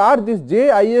 if we add this J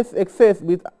Is excess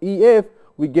with Ef,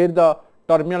 we get the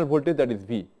terminal voltage, that is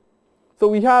V. So,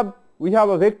 we have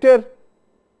a vector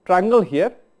triangle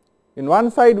here. In one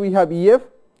side we have Ef,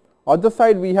 other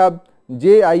side we have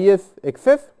J Is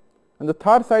excess, and the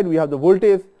third side we have the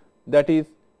voltage, that is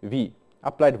V,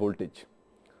 applied voltage.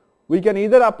 We can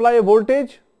either apply a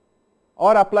voltage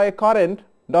or apply a current,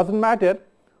 does not matter.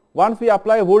 Once we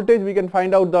apply a voltage, we can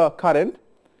find out the current,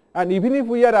 and even if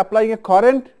we are applying a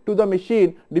current to the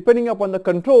machine, depending upon the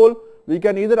control, we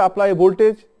can either apply a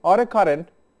voltage or a current,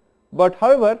 but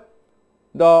however,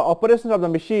 the operation of the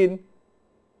machine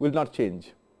will not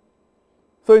change.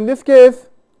 So, in this case,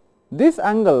 this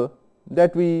angle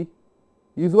that we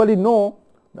usually know,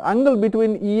 the angle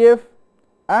between Ef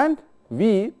and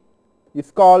V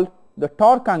is called the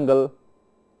torque angle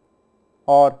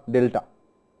or delta.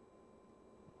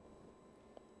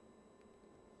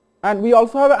 And we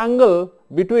also have an angle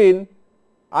between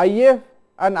If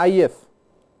and Is.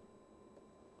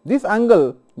 This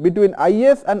angle between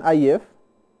Is and If,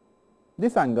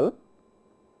 this angle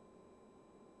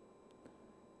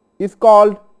is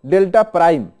called delta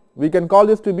prime. We can call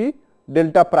this to be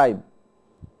delta prime.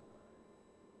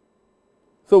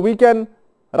 So, we can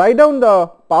write down the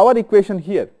power equation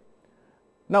here.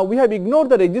 Now, we have ignored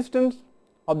the resistance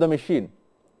of the machine.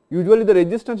 Usually the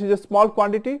resistance is a small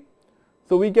quantity.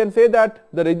 So, we can say that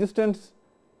the resistance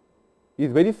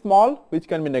is very small, which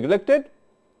can be neglected.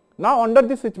 Now, under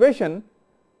this situation,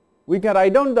 we can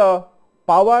write down the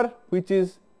power which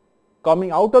is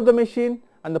coming out of the machine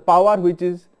and the power which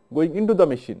is going into the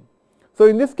machine. So,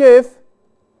 in this case,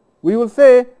 we will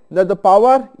say that the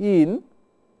power in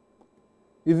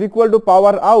is equal to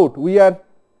power out. We are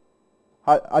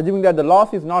assuming that the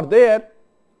loss is not there.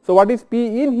 So, what is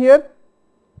P in here?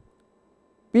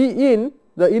 P in,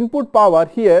 the input power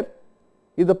here,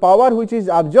 is the power which is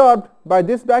absorbed by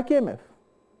this back EMF.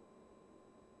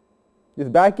 This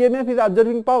back EMF is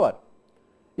absorbing power.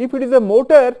 If it is a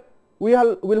motor, we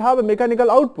will have a mechanical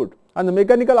output, and the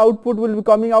mechanical output will be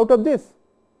coming out of this.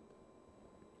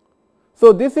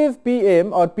 So, this is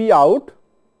Pm or P out,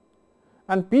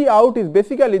 and P out is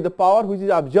basically the power which is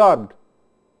absorbed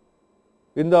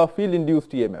in the field induced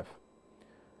EMF.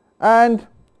 And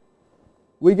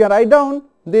we can write down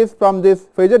this from this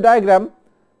phasor diagram.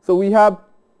 So, we have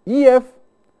Ef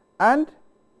and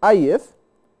Is.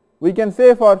 We can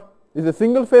say for is a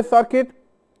single phase circuit,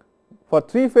 for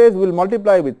 3 phase we will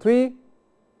multiply with 3,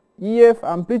 Ef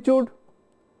amplitude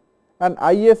and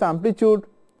Is amplitude,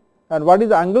 and what is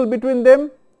the angle between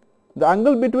them? The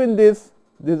angle between this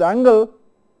angle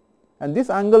and this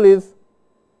angle is,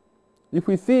 if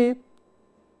we see,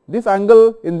 this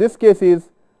angle in this case is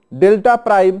delta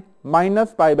prime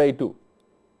minus pi by 2.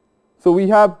 So, we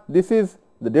have this is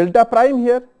the delta prime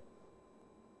here,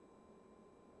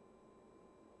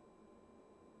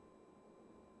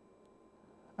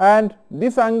 and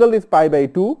this angle is pi by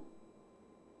 2.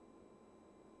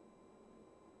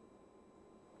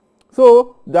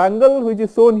 So, the angle which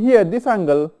is shown here, this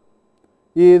angle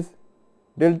is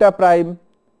delta prime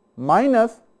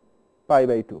minus pi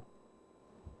by 2.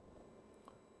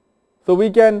 So, we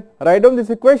can write down this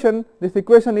equation. This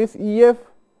equation is Ef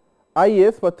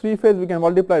Is for 3 phase, we can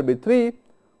multiply by 3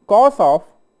 cos of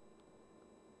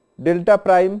delta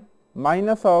prime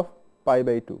minus of pi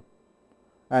by 2,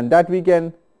 and that we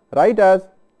can write as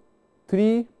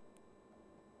 3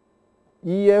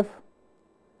 Ef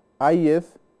Is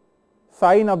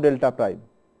sine of delta prime.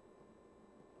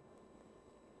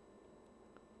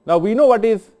 Now, we know what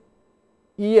is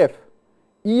Ef.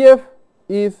 Ef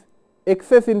is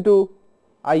excess into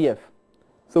If.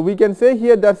 So, we can say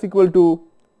here that is equal to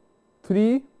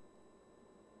 3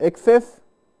 excess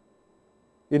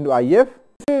into If.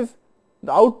 This is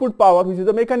the output power, which is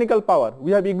the mechanical power.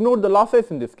 We have ignored the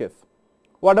losses in this case.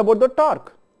 What about the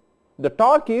torque? The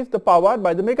torque is the power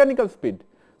by the mechanical speed.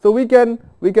 So we can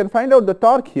find out the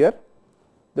torque here.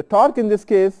 The torque in this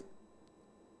case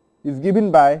is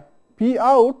given by P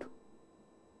out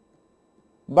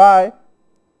by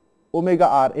omega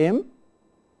r m,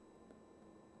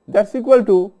 that's equal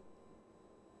to,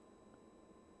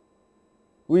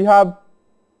 we have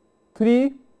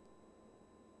 3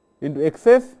 into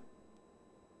xs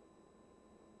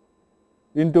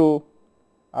into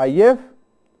if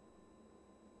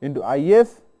into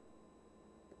is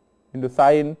into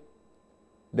sine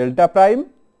delta prime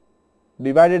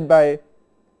divided by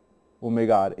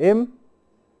omega r m,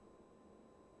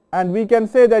 and we can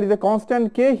say there is a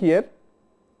constant k here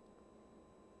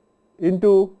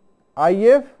into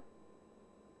if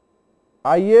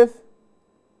is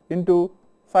into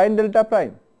sine delta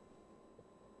prime.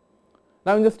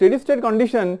 Now, in the steady state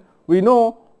condition, we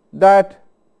know that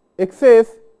xs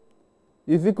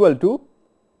is equal to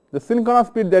the synchronous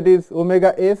speed, that is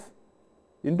omega s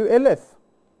into ls.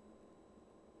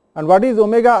 And what is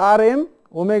omega r m?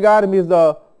 Omega r m is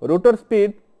the rotor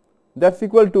speed, that is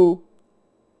equal to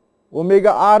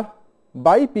omega r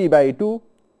by p by 2.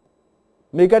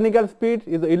 Mechanical speed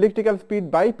is the electrical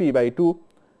speed by p by 2,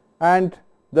 and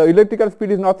the electrical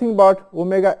speed is nothing but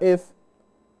omega s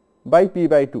by p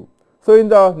by 2. So, in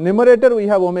the numerator we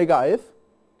have omega s,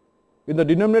 in the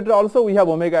denominator also we have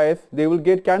omega s, they will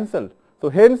get cancelled. So,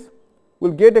 hence we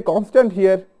will get a constant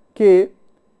here k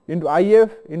into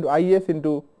if into is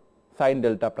into sine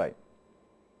delta prime.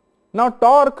 Now,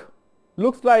 torque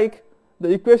looks like the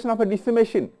equation of a DC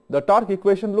machine. The torque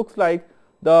equation looks like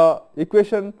the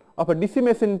equation of a DC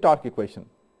machine torque equation.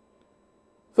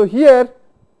 So, here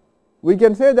we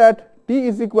can say that T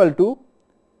is equal to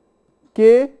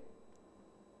kf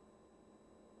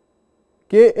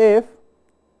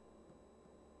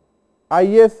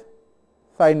is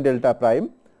sine delta prime,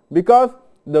 because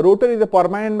the rotor is a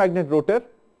permanent magnet rotor.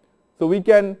 So, we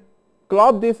can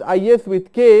club this is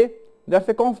with k, that is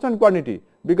a constant quantity,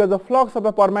 because the flux of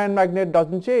a permanent magnet does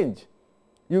not change.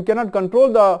 You cannot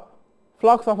control the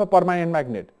flux of a permanent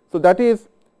magnet. So, that is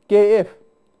kf.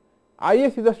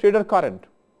 Is is the stator current,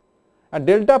 and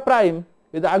delta prime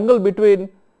is the angle between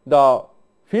the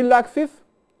field axis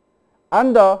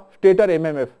and the stator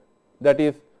MMF, that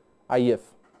is is.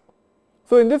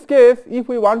 So, in this case, if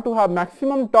we want to have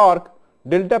maximum torque,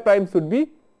 delta prime should be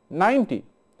 90.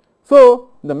 So,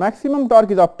 the maximum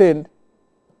torque is obtained,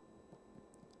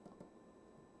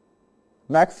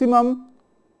 maximum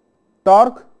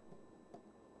torque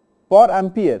per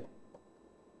ampere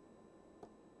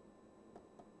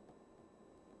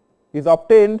is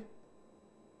obtained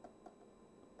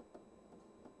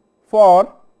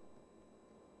for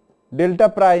delta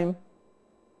prime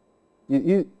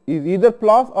is either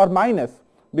plus or minus,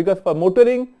 because for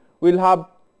motoring we will have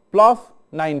plus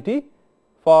 90,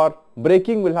 for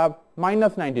braking we will have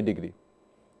minus 90 degree,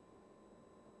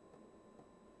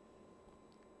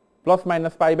 plus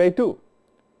minus pi by 2.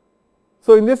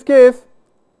 So, in this case,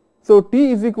 so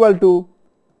T is equal to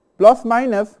plus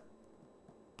minus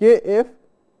kf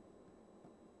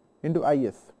into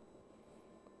is.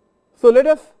 So, let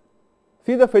us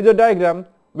see the phasor diagram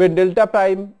when delta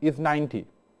prime is 90.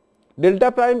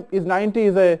 Delta prime is 90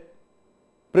 is a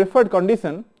preferred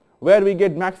condition where we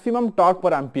get maximum torque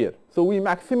per ampere. So, we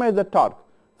maximize the torque.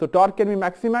 So, torque can be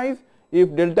maximized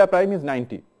if delta prime is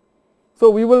 90. So,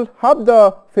 we will have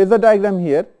the phasor diagram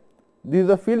here. This is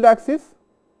the field axis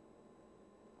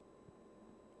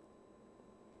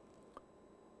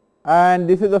and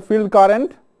this is the field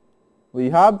current. We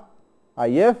have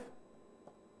if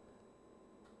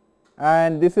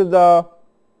and this is the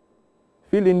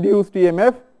field induced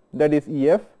EMF, that is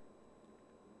EF,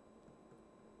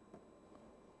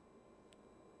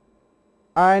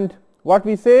 and what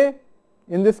we say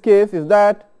in this case is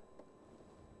that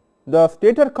the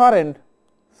stator current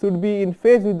should be in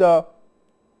phase with the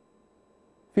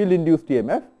field induced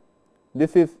EMF.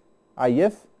 This is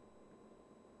is.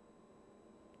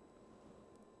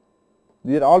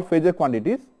 These are all phasor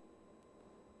quantities.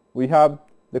 We have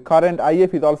the current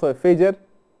if is also a phasor,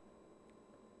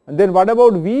 and then what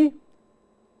about V?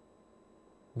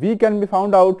 V can be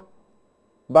found out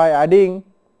by adding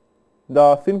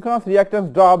the synchronous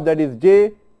reactance drop, that is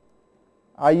J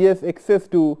is xs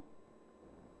to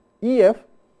EF.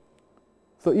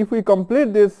 So, if we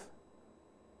complete this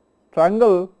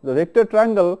triangle, the vector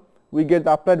triangle, we get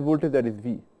the applied voltage, that is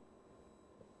V.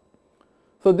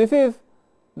 So, this is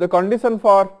the condition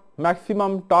for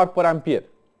maximum torque per ampere,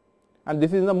 and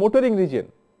this is in the motoring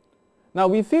region. Now,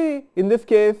 we see in this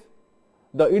case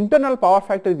the internal power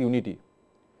factor is unity.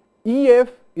 EF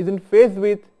is in phase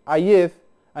with IS,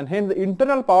 and hence the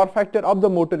internal power factor of the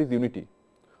motor is unity.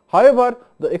 However,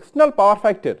 the external power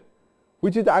factor,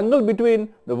 which is the angle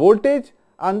between the voltage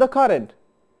and the current,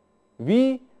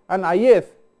 V and IS,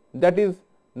 that is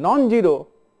non-zero,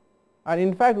 and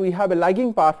in fact we have a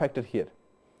lagging power factor here.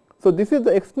 So, this is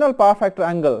the external power factor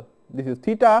angle, this is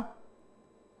theta,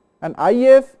 and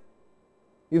IS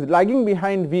is lagging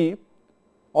behind V.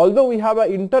 Although we have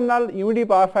an internal unity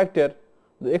power factor,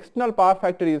 the external power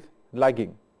factor is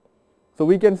lagging. So,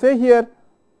 we can say here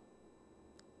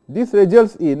this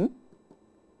results in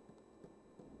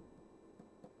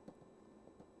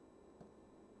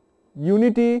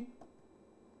unity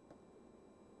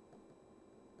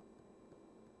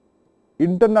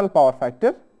internal power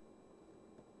factor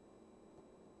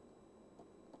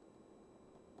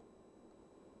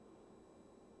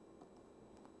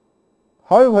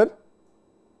However,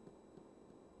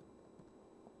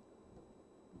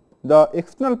 the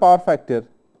external power factor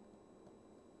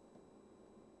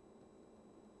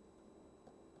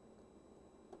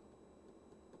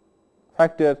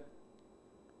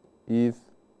is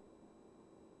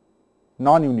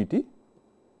non-unity,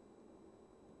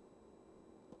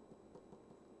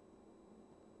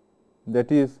 that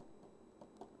is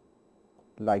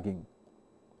lagging.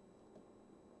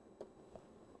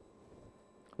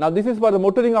 Now, this is for the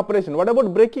motoring operation. What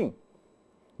about braking?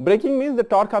 Braking means the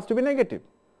torque has to be negative.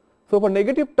 So, for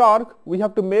negative torque we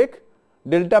have to make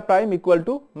delta prime equal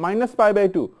to minus pi by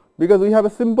 2, because we have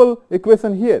a simple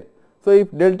equation here. So,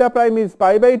 if delta prime is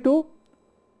pi by 2,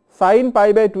 sin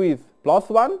pi by 2 is plus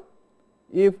 1.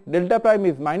 If delta prime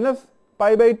is minus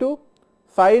pi by 2,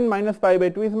 sin minus pi by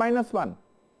 2 is minus 1.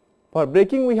 For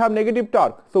braking we have negative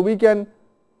torque. So, we can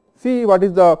see what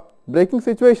is the braking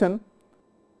situation.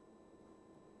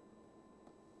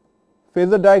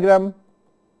 Phasor diagram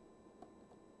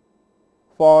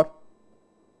for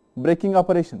braking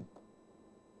operation.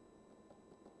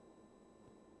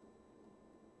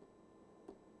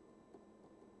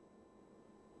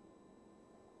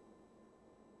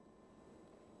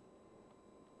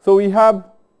 So, we have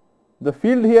the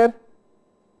field here,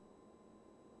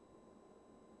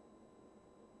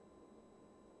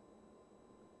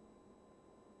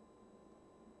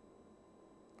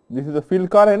 this is the field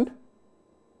current,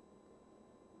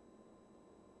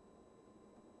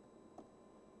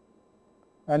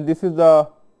 and this is the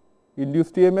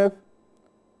induced EMF,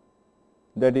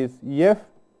 that is EF.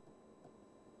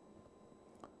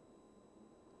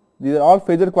 These are all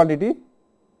phasor quantity,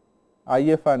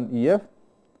 IF and EF,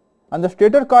 and the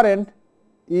stator current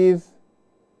is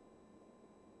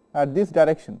at this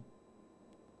direction,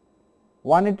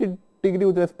 180 degree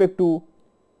with respect to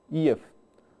EF.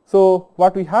 So,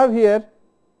 what we have here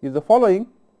is the following,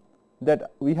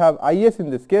 that we have IS in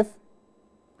this case,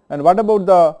 and what about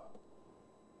the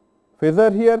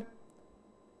phasor here?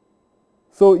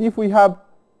 So, if we have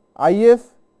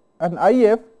IS and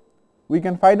IF, we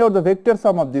can find out the vector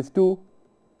sum of these two.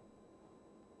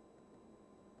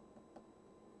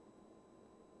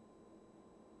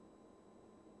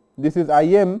 This is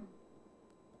Im,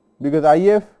 because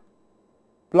IF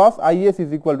plus IS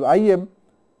is equal to Im,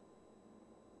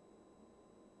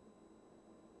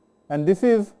 and this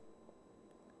is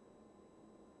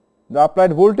the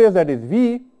applied voltage, that is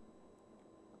V,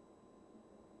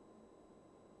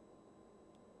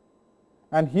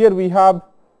 and here we have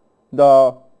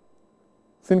the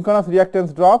synchronous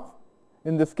reactance drop,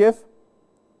 in this case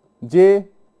J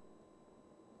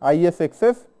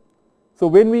ISXS. So,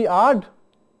 when we add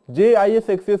J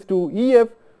ISXS to EF,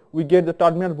 we get the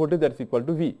terminal voltage that is equal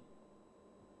to V.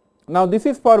 Now, this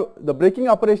is for the braking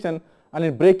operation, and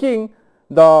in braking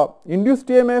the induced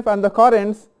EMF and the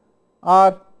currents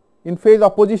are in phase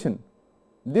opposition.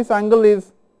 This angle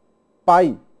is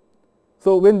pi.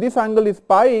 So, when this angle is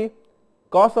pi,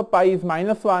 cos of pi is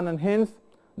minus 1, and hence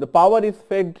the power is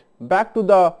fed back to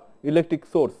the electric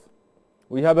source.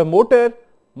 We have a motor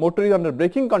is under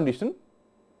braking condition.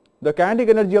 The kinetic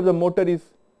energy of the motor is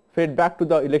fed back to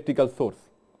the electrical source,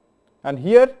 and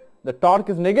here the torque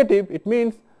is negative. It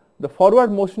means the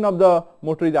forward motion of the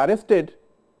motor is arrested,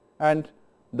 and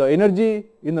the energy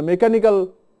in the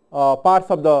mechanical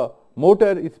parts of the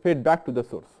motor is fed back to the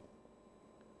source.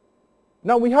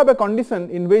 Now, we have a condition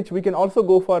in which we can also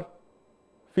go for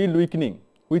field weakening,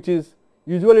 which is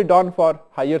usually done for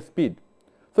higher speed.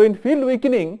 So, in field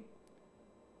weakening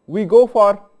we go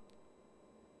for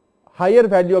higher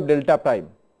value of delta prime.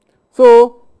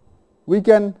 So, we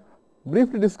can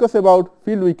briefly discuss about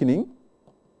field weakening.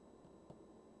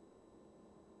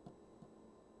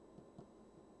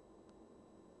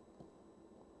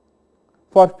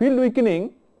 For field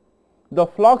weakening, the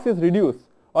flux is reduced,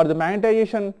 or the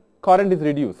magnetization current is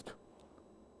reduced.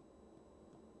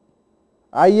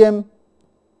 Im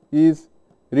is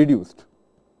reduced.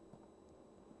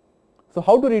 So,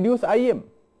 how to reduce Im?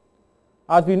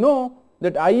 As we know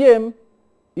that Im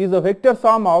is a vector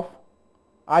sum of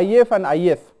If and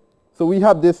Is. So, we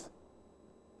have this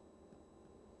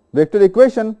vector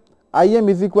equation Im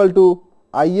is equal to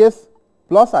Is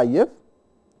plus If.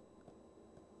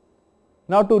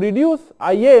 Now, to reduce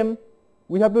Im,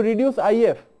 we have to reduce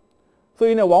If. So,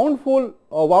 in a wound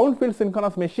field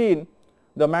synchronous machine,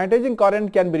 the magnetizing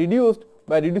current can be reduced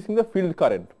by reducing the field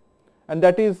current, and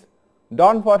that is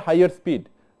done for higher speed.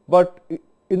 But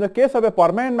in the case of a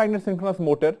permanent magnet synchronous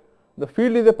motor, the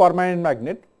field is a permanent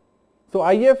magnet, so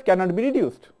If cannot be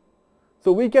reduced.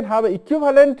 So, we can have an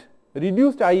equivalent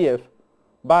reduced If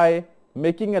by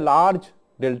making a large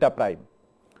delta prime.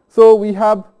 So, we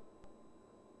have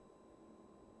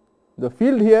the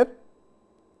field here,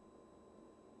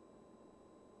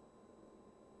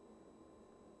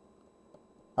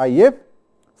 If.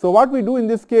 So, what we do in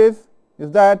this case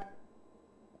is that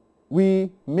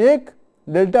we make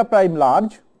delta prime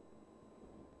large.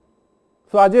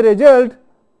 So, as a result,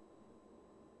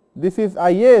 this is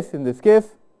Is in this case,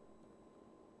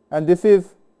 and this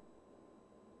is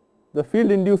the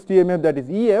field induced EMF, that is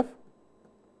Ef,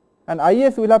 and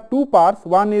Is will have two parts.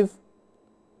 One is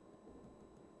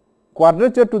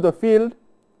quadrature to the field,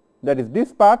 that is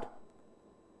this part,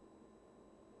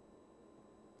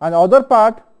 and other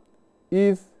part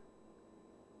is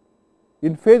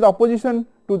in phase opposition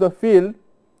to the field.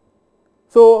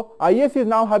 So, Is is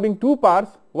now having two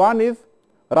parts. One is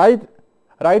right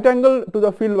angle to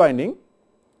the field winding,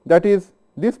 that is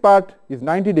this part is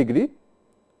 90 degree.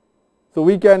 So,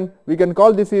 we can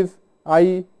call this is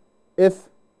Is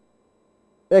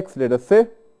x, let us say,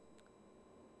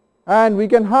 and we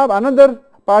can have another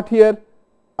part here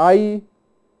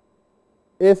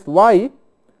Is y.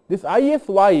 This Is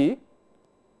y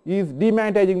is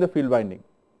demagnetizing the field winding,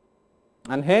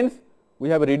 and hence we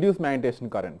have a reduced magnetization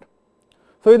current.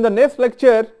 So, in the next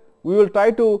lecture we will try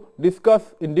to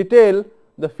discuss in detail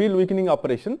the field weakening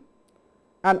operation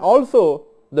and also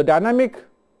the dynamic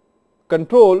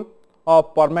control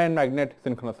of permanent magnet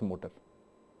synchronous motor.